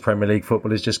that covers Premier League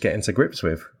football is just getting to grips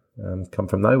with. Come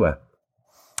from nowhere.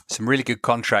 Some really good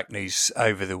contract news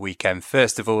over the weekend.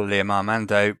 First of all, Liam,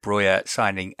 Armando Broja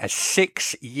signing a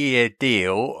 6-year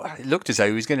deal. It looked as though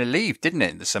he was going to leave, didn't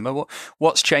it, in the summer?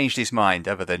 What's changed his mind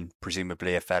other than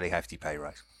presumably a fairly hefty pay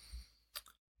rise?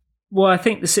 Well, I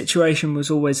think the situation was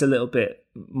always a little bit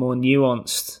more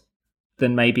nuanced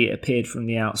than maybe it appeared from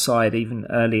the outside, even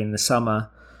early in the summer.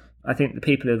 I think the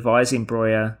people advising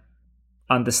Broja,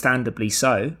 understandably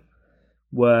so,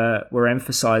 were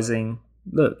emphasising,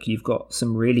 look, you've got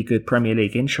some really good Premier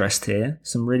League interest here.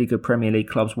 Some really good Premier League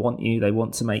clubs want you. They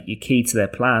want to make you key to their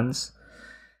plans.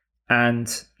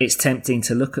 And it's tempting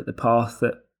to look at the path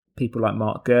that people like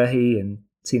Mark Gurhey and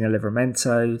Tino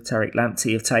Livramento, Tariq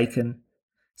Lamptey have taken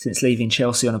since leaving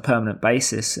Chelsea on a permanent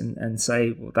basis and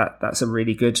say, well, that's a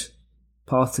really good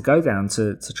path to go down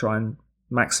to try and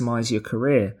maximise your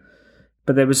career.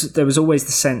 But there was always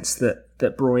the sense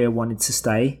that Breuer wanted to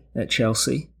stay at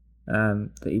Chelsea, that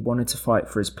he wanted to fight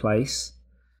for his place.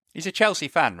 He's a Chelsea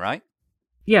fan, right?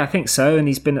 Yeah, I think so. And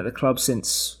he's been at the club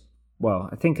since, well,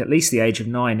 I think at least the age of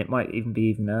 9. It might even be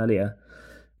even earlier.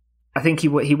 I think he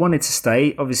wanted to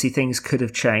stay. Obviously, things could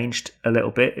have changed a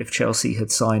little bit if Chelsea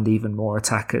had signed even more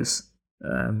attackers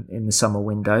in the summer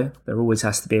window. There always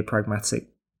has to be a pragmatic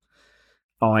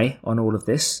eye on all of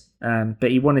this.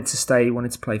 But he wanted to stay. He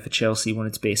wanted to play for Chelsea. He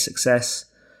wanted to be a success.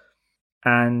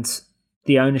 And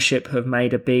the ownership have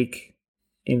made a big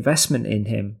investment in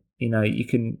him. You know, you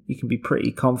can be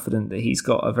pretty confident that he's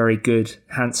got a very good,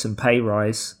 handsome pay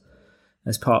rise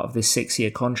as part of this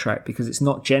 6-year contract, because it's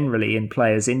not generally in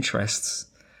players' interests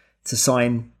to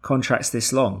sign contracts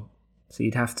this long. So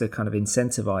you'd have to kind of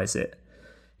incentivise it.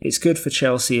 It's good for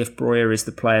Chelsea if Breuer is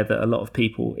the player that a lot of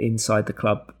people inside the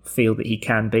club feel that he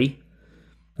can be.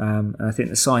 And I think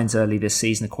the signs early this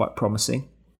season are quite promising.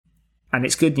 And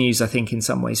it's good news, I think, in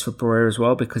some ways for Breuer as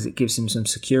well, because it gives him some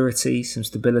security, some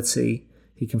stability.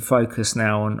 He can focus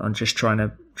now on just trying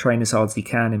to train as hard as he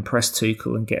can, impress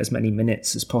Tuchel and get as many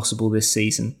minutes as possible this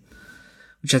season.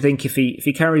 Which I think if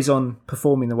he carries on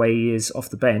performing the way he is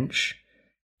off the bench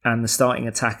and the starting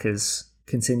attackers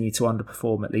continue to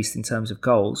underperform, at least in terms of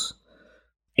goals,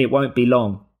 it won't be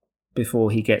long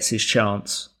before he gets his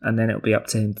chance, and then it'll be up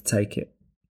to him to take it.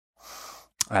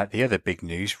 The other big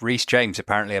news, Reece James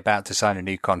apparently about to sign a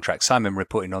new contract. Simon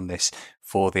reporting on this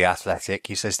for The Athletic.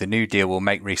 He says the new deal will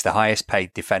make Reece the highest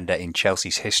paid defender in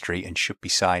Chelsea's history and should be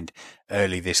signed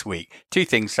early this week. 2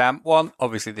 things, Sam. 1,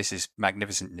 obviously this is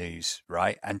magnificent news,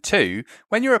 right? And 2,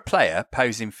 when you're a player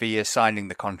posing for your signing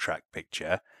the contract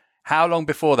picture, how long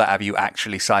before that have you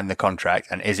actually signed the contract?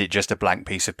 And is it just a blank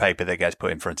piece of paper that gets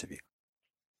put in front of you?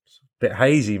 Bit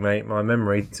hazy, mate, my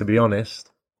memory, to be honest.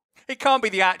 It can't be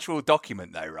the actual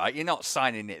document, though, right? You're not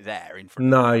signing it there in front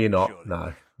of No, you. you're not.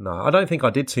 Surely. No. I don't think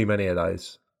I did too many of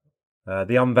those.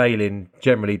 The unveiling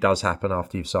generally does happen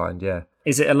after you've signed, yeah.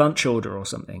 Is it a lunch order or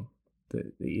something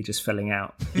that you're just filling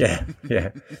out?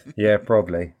 Yeah,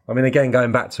 probably. I mean, again,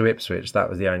 going back to Ipswich, that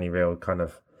was the only real kind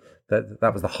of...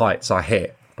 That was the heights I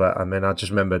hit. But, I mean, I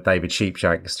just remember David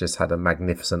Sheepshanks just had a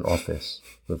magnificent office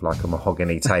with, like, a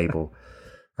mahogany table.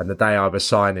 And the day I was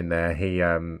signing there,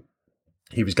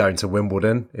 he was going to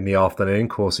Wimbledon in the afternoon. Of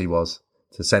course he was,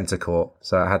 to centre court.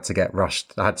 So I had to get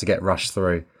rushed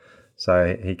through.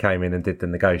 So he came in and did the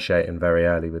negotiating very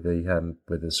early with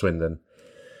the Swindon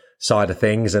side of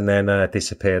things, and then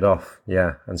disappeared off.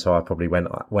 Yeah, and so I probably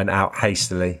went out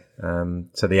hastily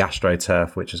to the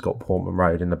AstroTurf, which has got Portman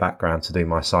Road in the background, to do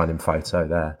my signing photo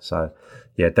there. So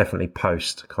yeah, definitely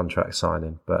post contract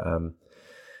signing. But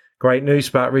great news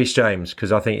about Reece James,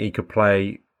 because I think he could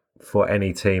play for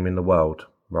any team in the world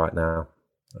right now.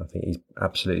 I think he's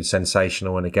absolutely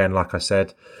sensational. And again, like I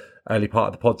said, early part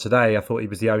of the pod today, I thought he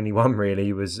was the only one really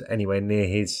who was anywhere near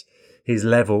his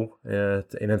level in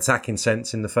an attacking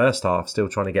sense in the first half, still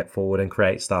trying to get forward and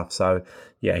create stuff. So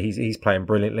yeah, he's playing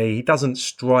brilliantly. He doesn't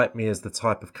strike me as the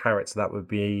type of character that would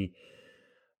be...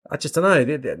 I just don't know.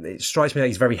 It strikes me that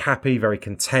he's very happy, very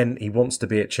content. He wants to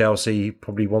be at Chelsea. He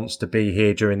probably wants to be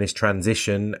here during this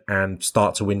transition and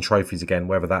start to win trophies again,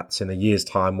 whether that's in a year's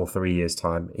time or 3 years'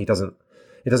 time. It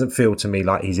doesn't feel to me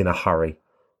like he's in a hurry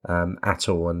at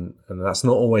all, and that's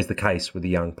not always the case with the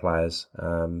young players.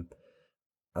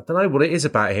 I don't know what it is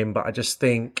about him, but I just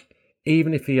think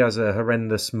even if he has a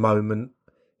horrendous moment,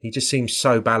 he just seems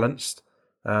so balanced.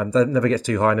 Never gets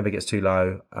too high, never gets too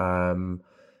low.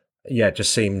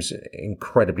 Just seems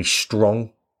incredibly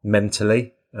strong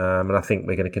mentally. And I think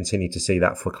we're going to continue to see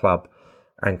that for club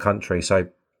and country. So,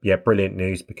 yeah, brilliant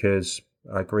news, because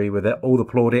I agree with it. All the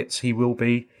plaudits. He will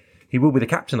be the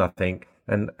captain, I think,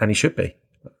 and he should be.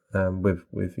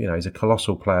 He's a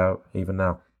colossal player even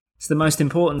now. It's the most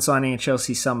important signing of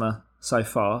Chelsea summer so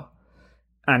far,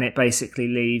 and it basically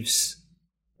leaves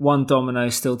one domino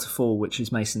still to fall, which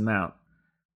is Mason Mount.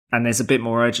 And there's a bit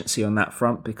more urgency on that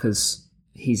front because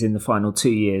he's in the final 2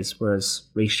 years, whereas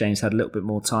Reece James had a little bit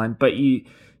more time. But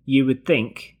you would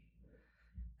think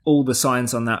all the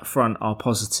signs on that front are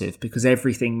positive, because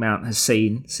everything Mount has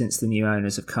seen since the new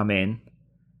owners have come in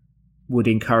would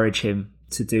encourage him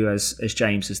to do as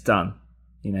James has done.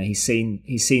 You know, he's seen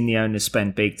the owners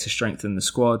spend big to strengthen the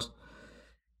squad.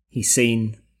 He's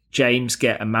seen James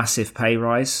get a massive pay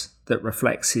rise that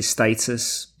reflects his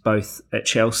status both at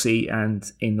Chelsea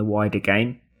and in the wider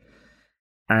game.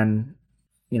 And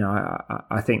you know,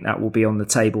 I think that will be on the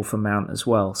table for Mount as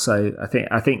well. So I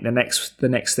think the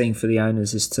next thing for the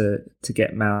owners is to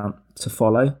get Mount to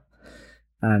follow,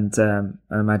 and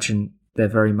I imagine they're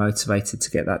very motivated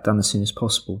to get that done as soon as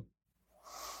possible.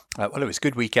 Well, it was a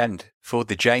good weekend for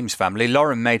the James family.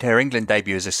 Lauren made her England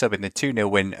debut as a sub in the 2-0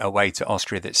 win away to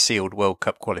Austria that sealed World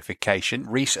Cup qualification.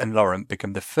 Reece and Lauren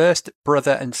become the first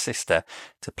brother and sister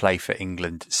to play for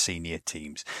England senior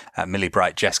teams. Millie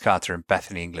Bright, Jess Carter and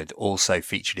Bethany England also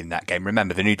featured in that game.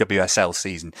 Remember, the new WSL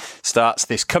season starts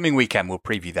this coming weekend. We'll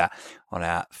preview that on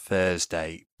our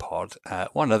Thursday pod.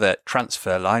 One other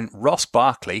transfer line, Ross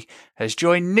Barkley has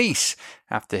joined Nice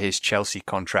after his Chelsea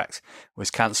contract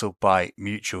was cancelled by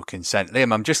mutual consent.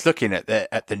 Liam, I'm just looking at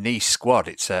the Nice squad.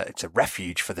 It's a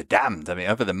refuge for the damned. I mean,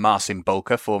 other than Marcin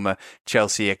Bulka, former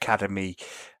Chelsea Academy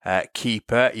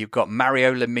keeper, you've got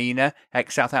Mario Lemina,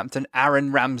 ex-Southampton,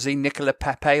 Aaron Ramsey, Nicola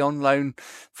Pepe on loan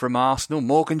from Arsenal,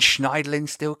 Morgan Schneidlin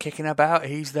still kicking about.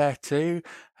 He's there too.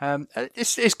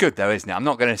 It's good though, isn't it? I'm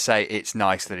not going to say it's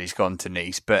nice that he's gone to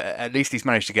Nice, but at least he's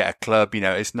managed to get a club. You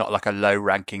know, it's not like a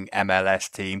low-ranking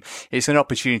MLS team. It's an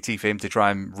opportunity for him to try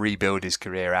and rebuild his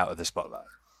career out of the spotlight.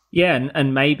 Yeah,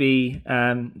 and maybe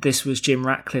this was Jim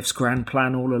Ratcliffe's grand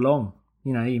plan all along.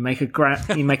 You know, you make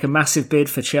a massive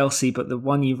bid for Chelsea, but the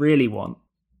one you really want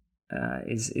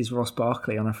is Ross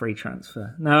Barkley on a free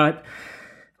transfer. No,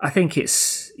 I think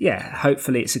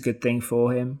hopefully it's a good thing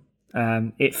for him.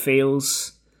 It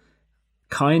feels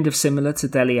kind of similar to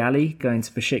Dele Alli going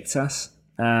to Besiktas.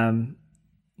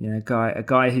 A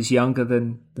guy who's younger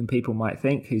than people might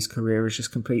think, whose career has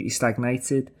just completely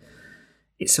stagnated.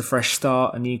 It's a fresh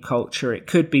start, a new culture. It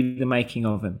could be the making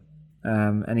of him,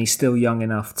 and he's still young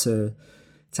enough to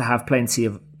have plenty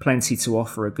to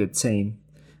offer a good team.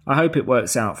 I hope it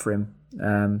works out for him,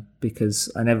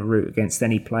 because I never root against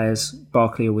any players.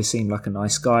 Barkley always seemed like a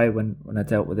nice guy when I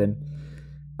dealt with him.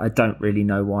 I don't really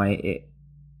know why it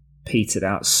petered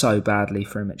out so badly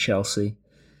for him at Chelsea.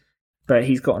 But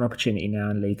he's got an opportunity now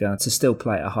in Liga to still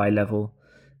play at a high level.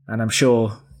 And I'm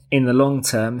sure in the long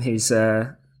term, his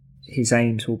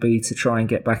aims will be to try and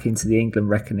get back into the England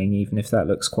reckoning, even if that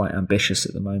looks quite ambitious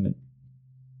at the moment.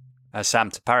 Sam,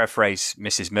 to paraphrase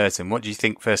Mrs. Merton, what do you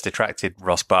think first attracted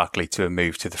Ross Barkley to a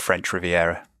move to the French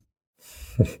Riviera?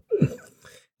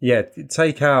 Yeah,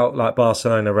 take out like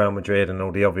Barcelona, Real Madrid and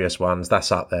all the obvious ones.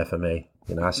 That's up there for me.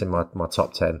 You know, that's in my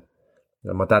top 10.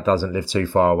 And my dad doesn't live too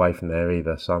far away from there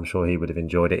either, so I'm sure he would have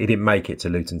enjoyed it. He didn't make it to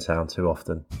Luton Town too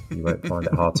often. You won't find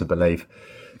it hard to believe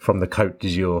from the Côte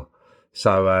d'Azur.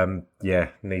 So,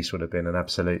 Nice would have been an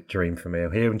absolute dream for me.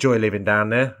 He enjoyed living down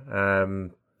there.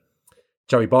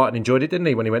 Joey Barton enjoyed it, didn't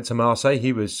he, when he went to Marseille?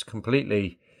 He was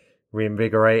completely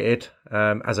reinvigorated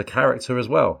as a character as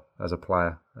well, as a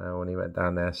player, when he went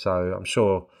down there. So I'm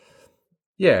sure,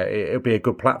 it'll be a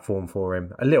good platform for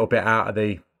him. A little bit out of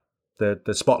the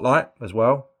spotlight as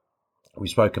well. We've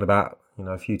spoken about,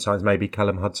 a few times maybe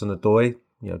Callum Hudson-Odoi,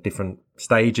 different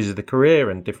stages of the career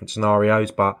and different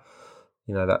scenarios, but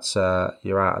that's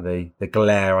you're out of the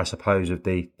glare, I suppose, of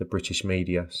the British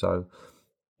media. So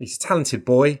he's a talented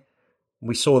boy.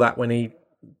 We saw that when he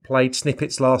played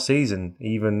snippets last season. He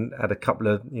even had a couple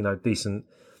of decent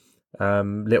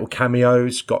little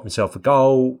cameos, got himself a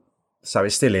goal. So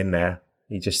it's still in there.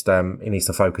 He just he needs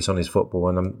to focus on his football,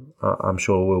 and I'm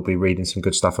sure we'll be reading some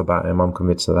good stuff about him. I'm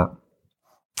convinced of that.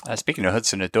 Speaking of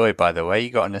Hudson-Odoi, by the way, he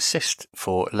got an assist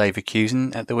for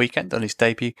Leverkusen at the weekend on his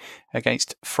debut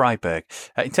against Freiburg.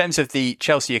 In terms of the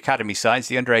Chelsea Academy sides,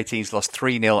 the under-18s lost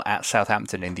 3-0 at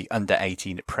Southampton in the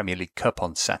under-18 Premier League Cup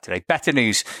on Saturday. Better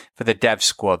news for the Dev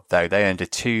squad, though. They earned a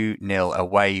 2-0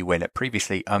 away win at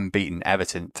previously unbeaten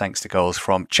Everton, thanks to goals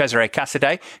from Cesare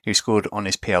Casadei, who scored on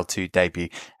his PL2 debut,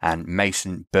 and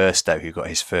Mason Burstow, who got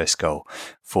his first goal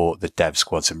for the Dev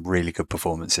squad. Some really good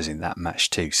performances in that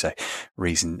match too, so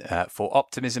reason for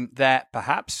optimism there,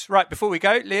 perhaps. Right, before we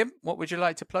go, Liam, what would you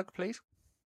like to plug, please?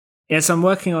 Yes, I'm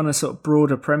working on a sort of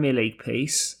broader Premier League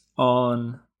piece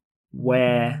on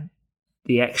where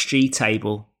the XG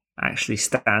table actually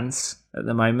stands at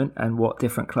the moment and what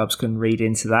different clubs can read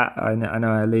into that. I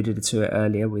know I alluded to it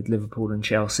earlier with Liverpool and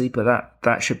Chelsea, but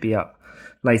that should be up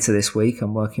later this week.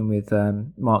 I'm working with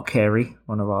Mark Carey,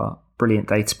 one of our brilliant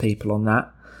data people, on that.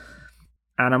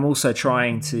 And I'm also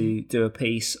trying to do a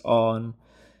piece on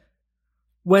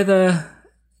whether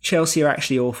Chelsea are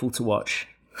actually awful to watch,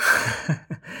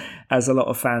 as a lot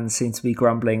of fans seem to be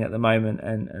grumbling at the moment,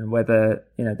 and whether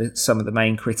some of the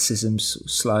main criticisms,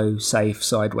 slow, safe,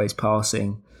 sideways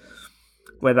passing,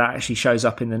 whether that actually shows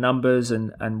up in the numbers,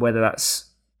 and whether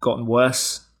that's gotten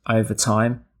worse over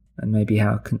time, and maybe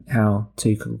how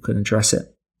Tuchel can address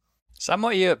it. Sam,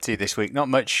 what are you up to this week? Not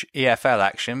much EFL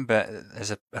action, but there's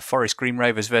a Forest Green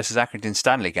Rovers versus Accrington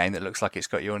Stanley game that looks like it's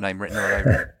got your name written all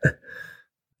over it.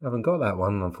 I haven't got that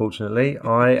one, unfortunately.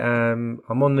 I'm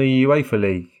on the UEFA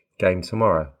League game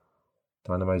tomorrow.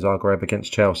 Dynamo Zagreb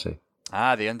against Chelsea.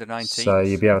 The under-19. So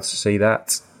you'll be able to see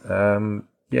that, on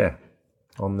via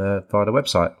the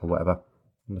website or whatever,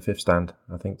 on the 5th stand,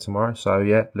 I think, tomorrow. So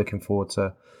yeah, looking forward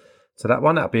to that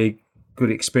one. That'll be a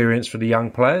good experience for the young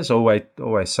players. Always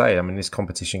say, I mean, this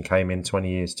competition came in 20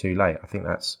 years too late. I think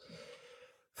that's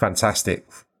fantastic,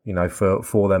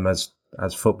 for them as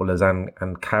footballers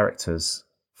and characters,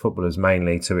 footballers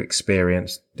mainly, to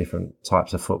experience different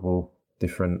types of football,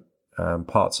 different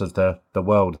parts of the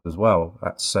world as well.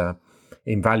 That's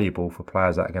invaluable for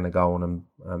players that are going to go on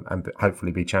and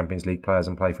hopefully be Champions League players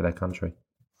and play for their country.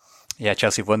 Yeah,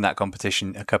 Chelsea have won that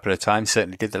competition a couple of times.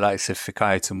 Certainly did the likes of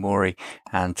Fikayo Tomori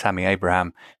and Tammy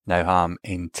Abraham. No harm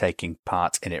in taking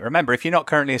part in it. Remember, if you're not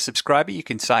currently a subscriber, you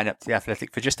can sign up to The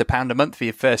Athletic for just £1 a month for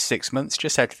your first 6 months.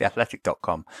 Just head to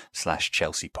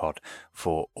theathletic.com/ChelseaPod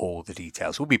for all the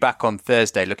details. We'll be back on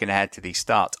Thursday looking ahead to the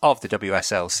start of the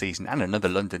WSL season and another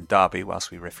London derby whilst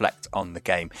we reflect on the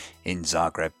game in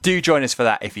Zagreb. Do join us for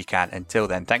that if you can. Until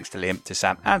then, thanks to Liam, to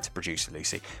Sam and to producer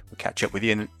Lucy. We'll catch up with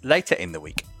you later in the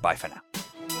week. Bye for now.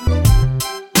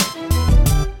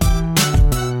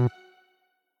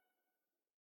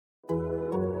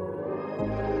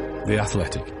 The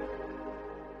Athletic.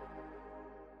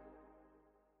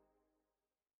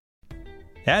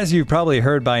 As you've probably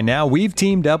heard by now, we've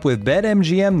teamed up with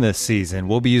BetMGM this season.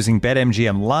 We'll be using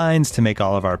BetMGM lines to make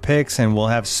all of our picks, and we'll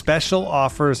have special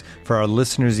offers for our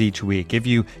listeners each week. If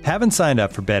you haven't signed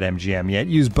up for BetMGM yet,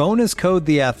 use bonus code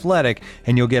The Athletic,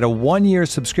 and you'll get a 1-year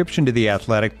subscription to The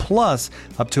Athletic, plus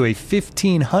up to a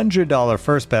 $1,500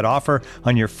 first bet offer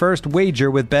on your first wager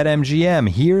with BetMGM.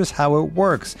 Here's how it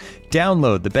works.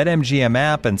 Download the BetMGM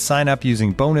app and sign up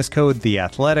using bonus code The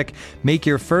Athletic. Make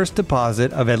your first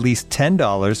deposit of at least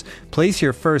 $10. Place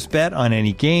your first bet on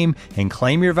any game and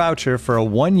claim your voucher for a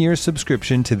 1-year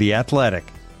subscription to The Athletic.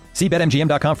 See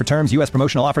BetMGM.com for terms. U.S.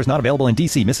 promotional offers not available in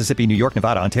D.C., Mississippi, New York,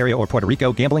 Nevada, Ontario, or Puerto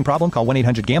Rico. Gambling problem? Call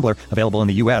 1-800-GAMBLER. Available in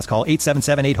the U.S. Call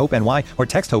 877-8-HOPE-NY or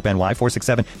text HOPE-NY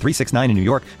 467-369 in New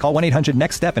York. Call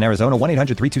 1-800-NEXT-STEP in Arizona.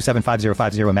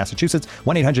 1-800-327-5050 in Massachusetts.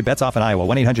 1-800-BETS-OFF in Iowa.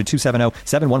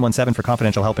 1-800-270-7117 for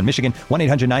confidential help in Michigan.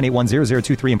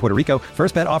 1-800-981-0023 in Puerto Rico.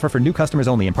 First bet offer for new customers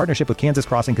only in partnership with Kansas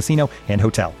Crossing Casino and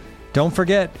Hotel. Don't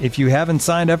forget, if you haven't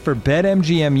signed up for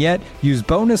BetMGM yet, use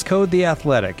bonus code The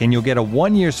Athletic, and you'll get a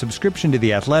 1-year subscription to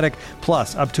The Athletic,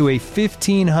 plus up to a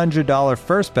 $1,500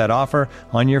 first bet offer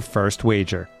on your first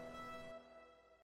wager.